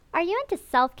Are you into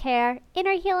self-care,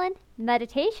 inner healing,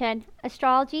 meditation,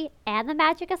 astrology, and the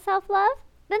magic of self-love?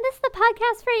 Then this is the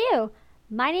podcast for you.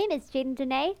 My name is Jaden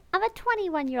Dene. I'm a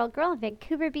 21-year-old girl in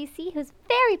Vancouver, BC, who's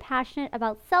very passionate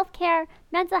about self-care,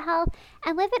 mental health,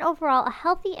 and living overall a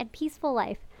healthy and peaceful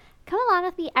life. Come along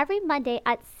with me every Monday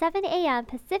at 7 a.m.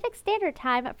 Pacific Standard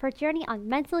Time for a journey on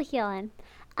mental healing.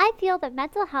 I feel that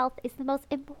mental health is the most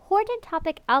important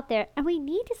topic out there, and we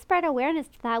need to spread awareness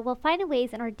to that while finding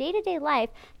ways in our day-to-day life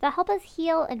that help us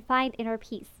heal and find inner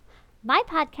peace. My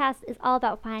podcast is all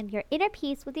about finding your inner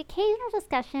peace with the occasional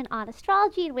discussion on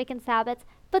astrology and Wiccan Sabbats,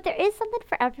 but there is something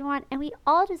for everyone, and we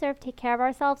all deserve to take care of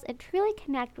ourselves and truly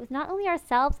connect with not only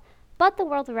ourselves, but the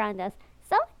world around us.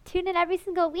 So tune in every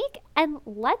single week, and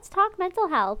let's talk mental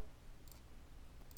health.